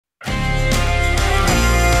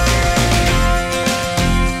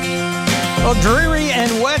Well, dreary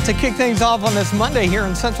and wet to kick things off on this Monday here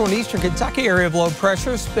in central and eastern Kentucky. Area of low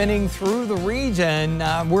pressure spinning through the region.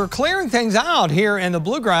 We're clearing things out here in the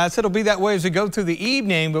bluegrass. It'll be that way as we go through the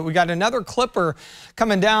evening, but we got another clipper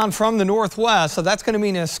coming down from the northwest. So that's going to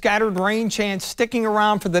mean a scattered rain chance sticking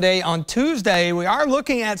around for the day on Tuesday. We are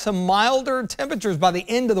looking at some milder temperatures by the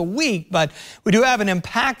end of the week, but we do have an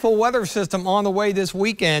impactful weather system on the way this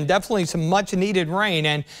weekend. Definitely some much needed rain.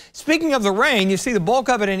 And speaking of the rain, you see the bulk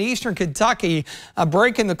of it in eastern Kentucky.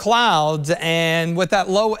 Breaking the clouds, and with that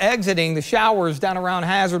low exiting, the showers down around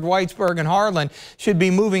Hazard, Whitesburg, and Harlan should be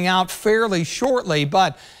moving out fairly shortly.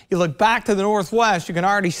 But you look back to the northwest, you can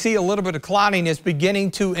already see a little bit of cloudiness beginning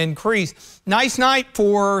to increase. Nice night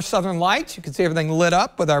for Southern Lights. You can see everything lit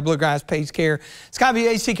up with our Bluegrass Pace Care Skyview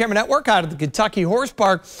AC Camera Network out of the Kentucky Horse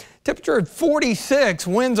Park. Temperature at 46,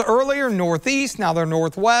 winds earlier northeast, now they're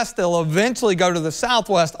northwest. They'll eventually go to the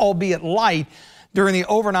southwest, albeit light. During the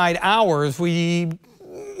overnight hours, we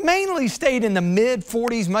mainly stayed in the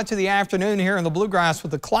mid-40s much of the afternoon here in the bluegrass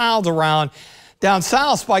with the clouds around. Down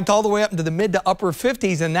south spiked all the way up into the mid to upper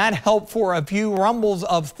 50s, and that helped for a few rumbles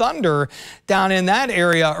of thunder down in that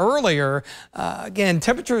area earlier. Again,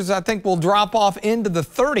 temperatures I think will drop off into the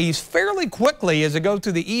 30s fairly quickly as it goes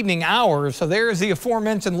through the evening hours. So there's the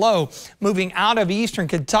aforementioned low moving out of eastern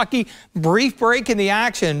Kentucky. Brief break in the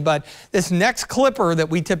action, but this next clipper that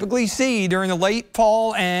we typically see during the late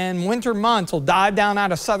fall and winter months will dive down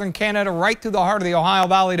out of southern Canada right through the heart of the Ohio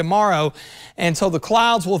Valley tomorrow. And so the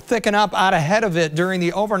clouds will thicken up out ahead of it during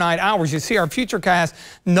the overnight hours. You see our futurecast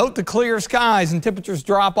note the clear skies and temperatures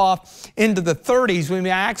drop off into the 30s. We may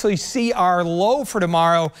actually see our low for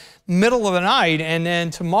tomorrow middle of the night, and then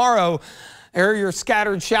tomorrow area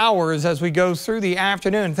scattered showers as we go through the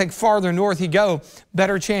afternoon. I think farther north you go,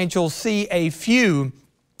 better chance you'll see a few.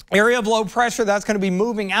 Area of low pressure, that's going to be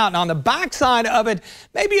moving out. And on the backside of it,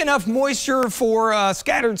 maybe enough moisture for a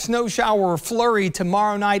scattered snow shower or flurry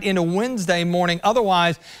tomorrow night into Wednesday morning.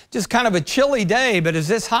 Otherwise, just kind of a chilly day. But as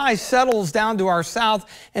this high settles down to our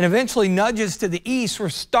south and eventually nudges to the east, we'll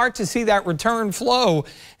start to see that return flow.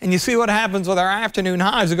 And you see what happens with our afternoon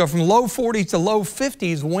highs. We go from low 40s to low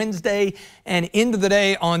 50s Wednesday and into the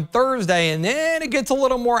day on Thursday. And then it gets a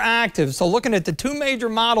little more active. So looking at the two major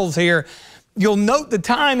models here, you'll note the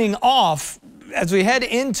timing off as we head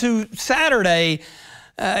into Saturday.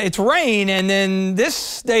 It's rain, and then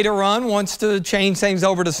this data run wants to change things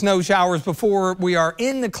over to snow showers before we are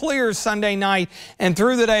in the clear Sunday night and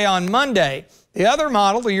through the day on Monday. The other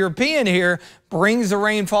model, the European here, brings the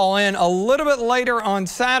rainfall in a little bit later on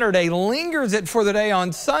Saturday, lingers it for the day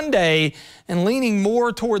on Sunday, and leaning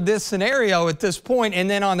more toward this scenario at this point. And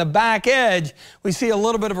then on the back edge, we see a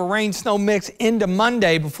little bit of a rain-snow mix into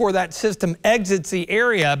Monday before that system exits the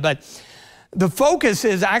area. But the focus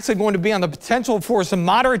is actually going to be on the potential for some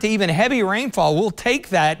moderate to even heavy rainfall. We'll take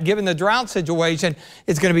that given the drought situation.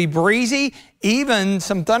 It's going to be breezy, even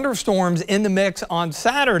some thunderstorms in the mix on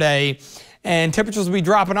Saturday. And temperatures will be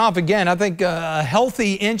dropping off again. I think a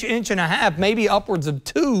healthy inch and a half, maybe upwards of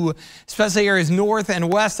 2, especially areas north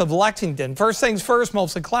and west of Lexington. First things first,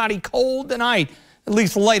 mostly cloudy, cold tonight, at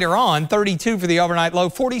least later on. 32 for the overnight low,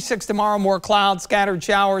 46 tomorrow, more clouds, scattered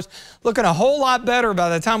showers. Looking a whole lot better by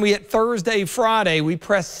the time we hit Thursday, Friday. We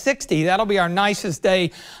press 60. That'll be our nicest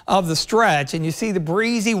day of the stretch. And you see the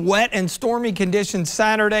breezy, wet, and stormy conditions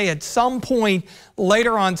Saturday. At some point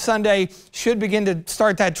later on Sunday, should begin to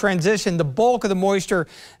start that transition. The bulk of the moisture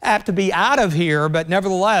apt to be out of here, but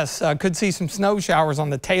nevertheless, could see some snow showers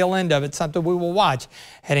on the tail end of it, something we will watch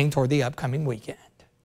heading toward the upcoming weekend.